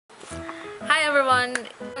Hi everyone!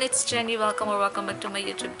 It's Jenny. Welcome back to my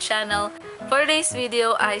YouTube channel. For today's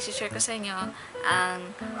video ay share ko sa inyo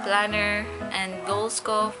ang planner and goals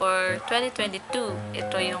ko for 2022.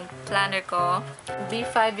 Ito yung planner ko.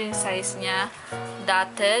 B5 yung size niya.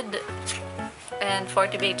 Dotted. And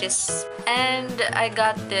 40 pages. And I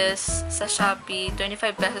got this sa Shopee.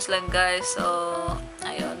 25 pesos lang guys. So,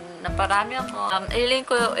 ayun. Naparami ako. I-link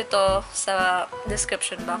ko ito sa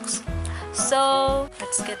description box. So,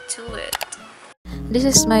 let's get to it. This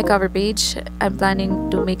is my cover page. I'm planning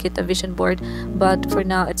to make it a vision board, but for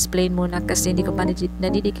now, it's plain muna kasi hindi ko pa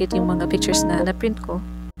nadidikit yung mga pictures na na-print ko.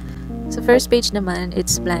 So, first page naman,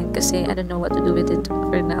 it's blank kasi I don't know what to do with it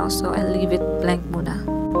for now, so I'll leave it blank muna.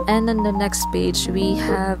 And on the next page, we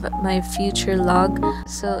have my future log.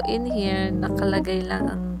 So, in here, nakalagay lang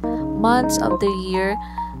ang months of the year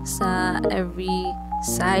sa every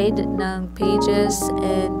side ng pages,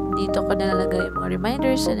 and dito ko nalalagay yung mga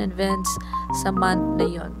reminders and events sa month na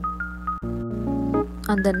yon.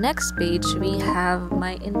 On the next page, we have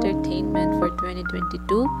my entertainment for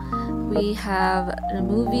 2022. We have the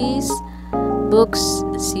movies, books,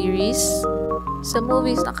 series. Sa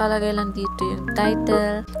movies, nakalagay lang dito yung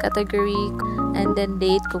title, category, and then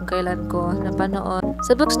date kung kailan ko napanood.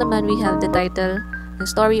 Sa books naman, we have the title, the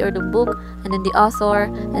story or the book, and then the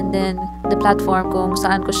author, and then the platform kung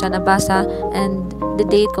saan ko siya nabasa, and the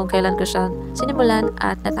date kung kailan ko siya sinimulan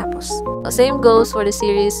at natapos. Same goes for the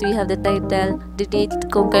series. We have the title, the date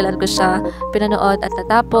kung kailan ko siya pinanood at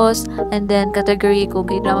natapos, and then category kung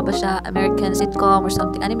k-drama ba siya, American sitcom or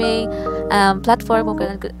something anime, platform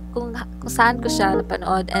kung saan ko siya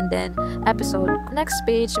napanood, and then episode. Next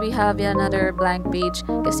page, we have another blank page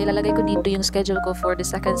kasi lalagay ko dito yung schedule ko for the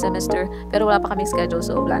second semester, pero wala pa kaming schedule,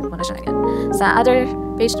 so blank muna siya ngayon. Sa other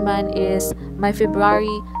page naman is my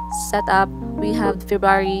February setup. We have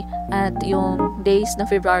February at yung days ng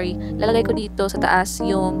February. Lalagay ko dito sa taas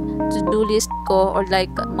yung to-do list ko or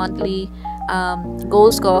like monthly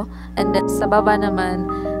goals ko, and then sa baba naman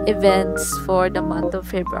events for the month of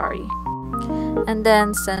February. And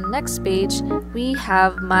then sa next page, we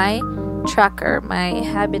have my tracker, my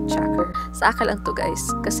habit tracker. Sa akin lang to guys,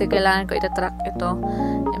 kasi kailangan ko itatrack ito.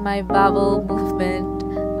 My bowel movement,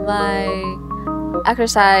 my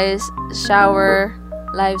exercise, shower,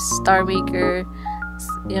 live starmaker,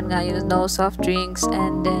 yun nga, yun, no soft drinks,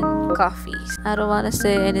 and then coffee. I don't wanna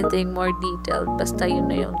say anything more detailed, basta yun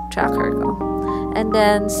na yung tracker ko. And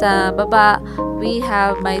then sa baba, we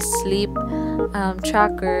have my sleep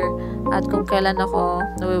tracker at kung kailan ako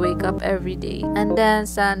wake up every day. And then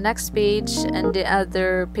sa next page and the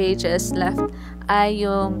other pages left ay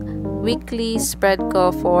yung weekly spread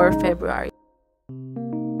ko for February.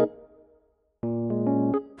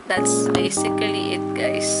 That's basically it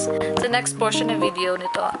guys. Sa next portion ng video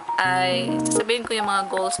nito ay sasabihin ko yung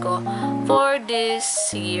mga goals ko for this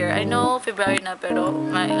year. I know February na, pero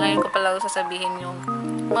ngayon ko pala sasabihin yung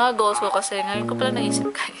mga goals ko kasi ngayon ko pala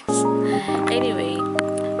naisip guys. Anyway,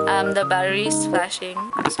 the battery is flashing,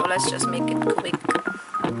 so let's just make it quick.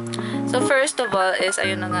 So first of all is,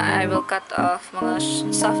 ayun na nga, I will cut off mga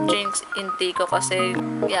soft drinks intake ko kasi,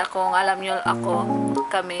 yeah, kung alam nyo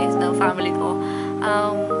kami ng family ko,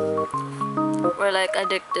 we're like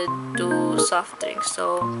addicted to soft drinks,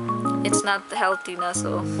 so it's not healthy na.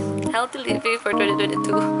 So healthy living for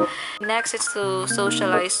 2022. Next is to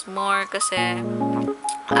socialize more kasi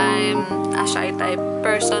I'm a shy type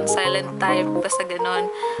person, silent type, basta ganon.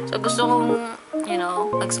 So gusto kong, you know,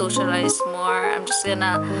 mag-socialize more. I'm just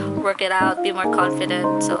gonna work it out, be more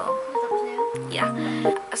confident. So yeah,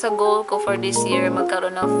 as a goal ko for this year,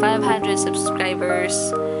 magkaroon ng 500 subscribers.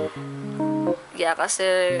 Yeah,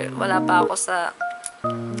 kasi wala pa ako sa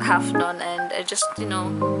half nun, and I just, you know,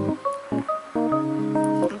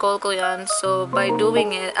 goal ko yan. So by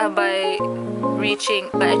doing it, by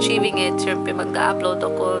achieving it, syempre mag-upload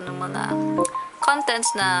ako ng mga contents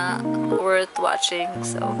na worth watching.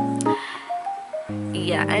 So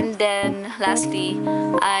yeah, and then lastly,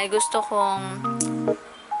 ay gusto kong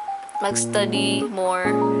mag-study more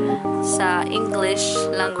sa English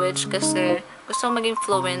language kasi gusto kong maging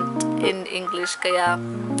fluent in English, kaya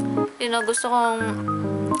you know, gusto kong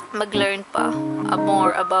mag-learn pa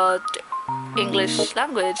more about English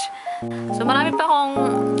language. So marami pa akong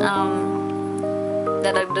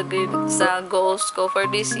dadagdagin sa goals ko for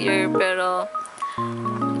this year, pero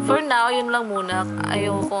for now, yun lang muna.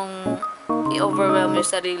 Ayaw kong i-overwhelm yung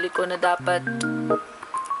sarili ko na dapat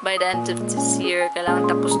by the end of this year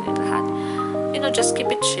kailangan tapos na lahat. You know, just keep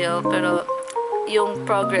it chill, pero yung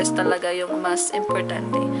progress talaga yung mas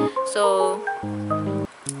importante. So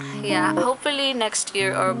yeah, hopefully next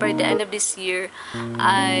year or by the end of this year,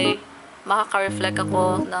 I makaka-reflect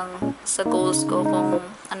ako sa goals ko kung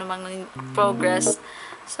ano mang progress.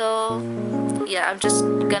 So, yeah, I'm just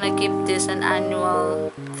gonna keep this an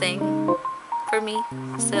annual thing for me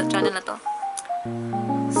sa channel na to.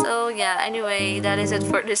 So, yeah, anyway, that is it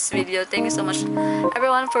for this video. Thank you so much,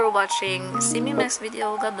 everyone, for watching. See me next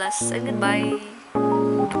video. God bless and goodbye.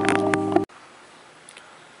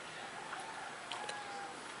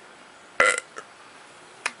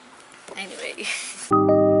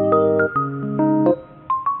 Anyway.